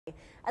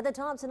At the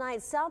top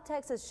tonight, South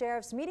Texas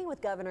sheriffs meeting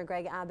with Governor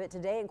Greg Abbott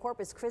today in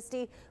Corpus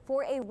Christi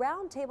for a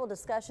roundtable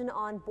discussion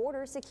on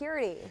border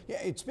security.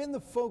 Yeah, it's been the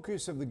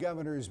focus of the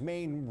governor's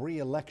main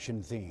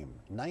re-election theme.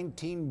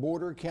 19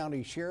 border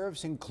county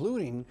sheriffs,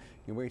 including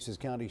Nueces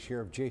County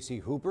Sheriff J.C.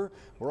 Hooper,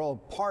 were all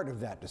part of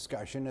that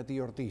discussion at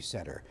the Ortiz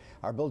Center.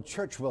 Our Bill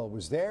Churchwell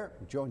was there,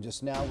 joins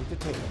us now with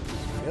details.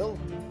 Bill?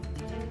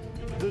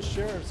 The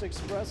sheriffs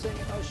expressing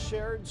a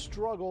shared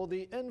struggle,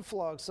 the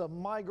influx of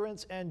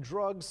migrants and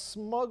drugs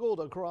smuggled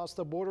across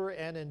the border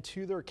and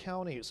into their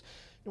counties.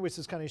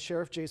 Nueces County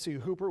Sheriff J.C.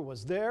 Hooper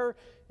was there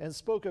and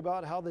spoke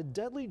about how the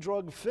deadly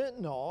drug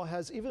fentanyl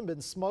has even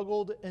been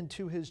smuggled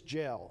into his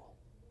jail.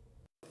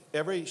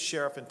 Every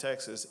sheriff in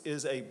Texas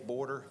is a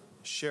border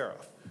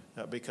sheriff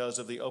because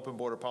of the open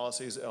border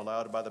policies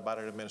allowed by the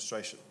Biden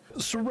administration.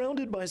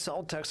 Surrounded by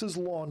South Texas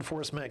law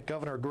enforcement,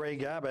 Governor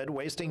Greg Abbott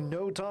wasting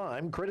no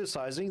time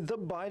criticizing the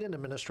Biden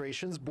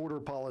administration's border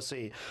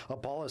policy, a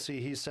policy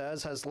he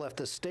says has left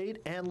the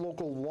state and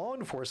local law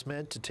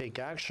enforcement to take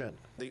action.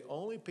 The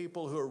only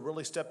people who are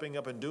really stepping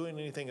up and doing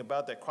anything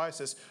about that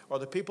crisis are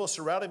the people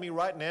surrounding me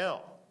right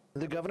now.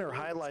 The governor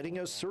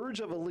highlighting a surge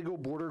of illegal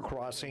border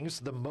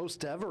crossings, the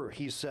most ever,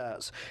 he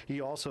says.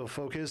 He also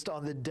focused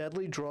on the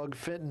deadly drug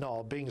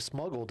fentanyl being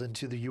smuggled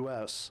into the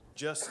U.S.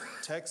 Just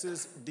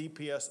Texas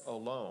DPS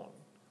alone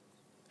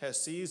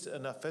has seized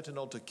enough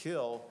fentanyl to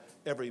kill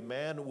every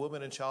man,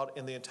 woman, and child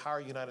in the entire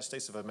United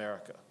States of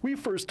America. We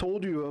first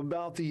told you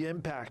about the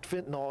impact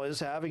fentanyl is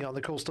having on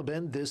the coastal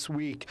bend this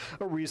week.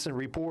 A recent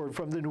report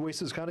from the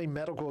Nueces County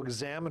Medical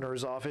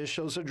Examiner's Office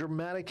shows a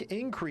dramatic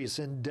increase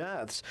in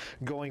deaths,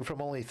 going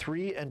from only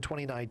 3 in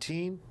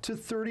 2019 to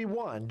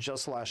 31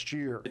 just last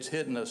year. It's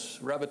hitting us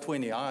right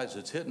between the eyes.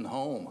 It's hitting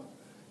home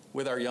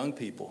with our young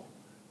people.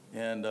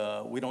 And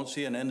we don't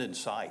see an end in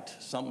sight.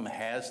 Something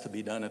has to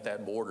be done at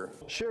that border.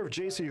 Sheriff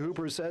J.C.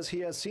 Hooper says he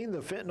has seen the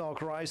fentanyl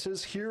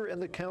crisis here in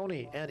the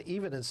county and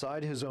even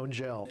inside his own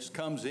jail. It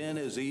comes in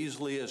as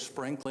easily as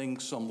sprinkling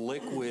some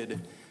liquefied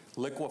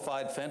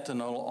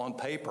fentanyl on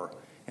paper,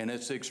 and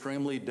it's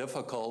extremely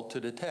difficult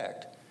to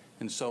detect.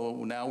 And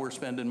so now we're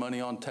spending money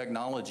on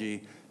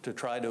technology to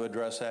try to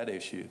address that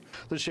issue.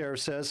 The sheriff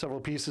says several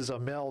pieces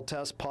of mail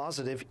test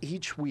positive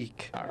each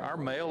week. Our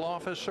mail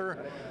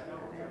officer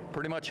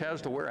pretty much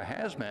has to wear a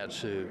hazmat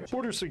suit.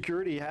 Border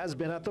security has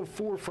been at the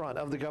forefront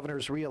of the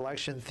governor's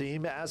re-election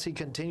theme as he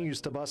continues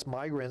to bus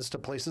migrants to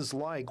places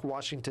like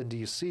Washington,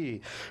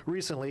 D.C.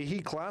 Recently, he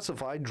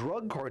classified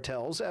drug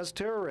cartels as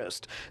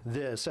terrorists.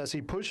 This as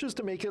he pushes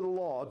to make it a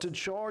law to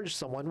charge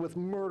someone with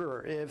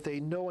murder if they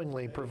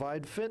knowingly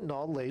provide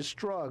fentanyl-laced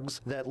drugs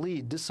that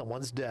lead to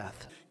someone's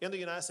death. In the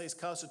United States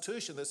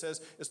Constitution, that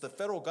says it's the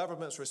federal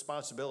government's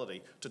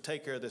responsibility to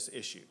take care of this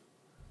issue.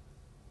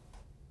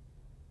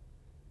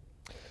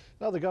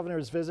 Now, the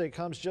governor's visit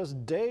comes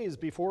just days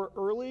before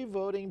early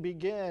voting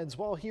begins.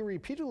 While he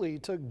repeatedly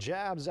took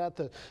jabs at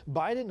the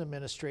Biden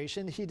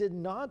administration, he did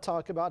not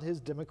talk about his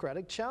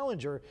Democratic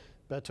challenger,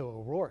 Beto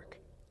O'Rourke.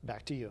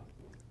 Back to you.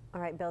 All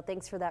right, Bill,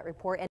 thanks for that report.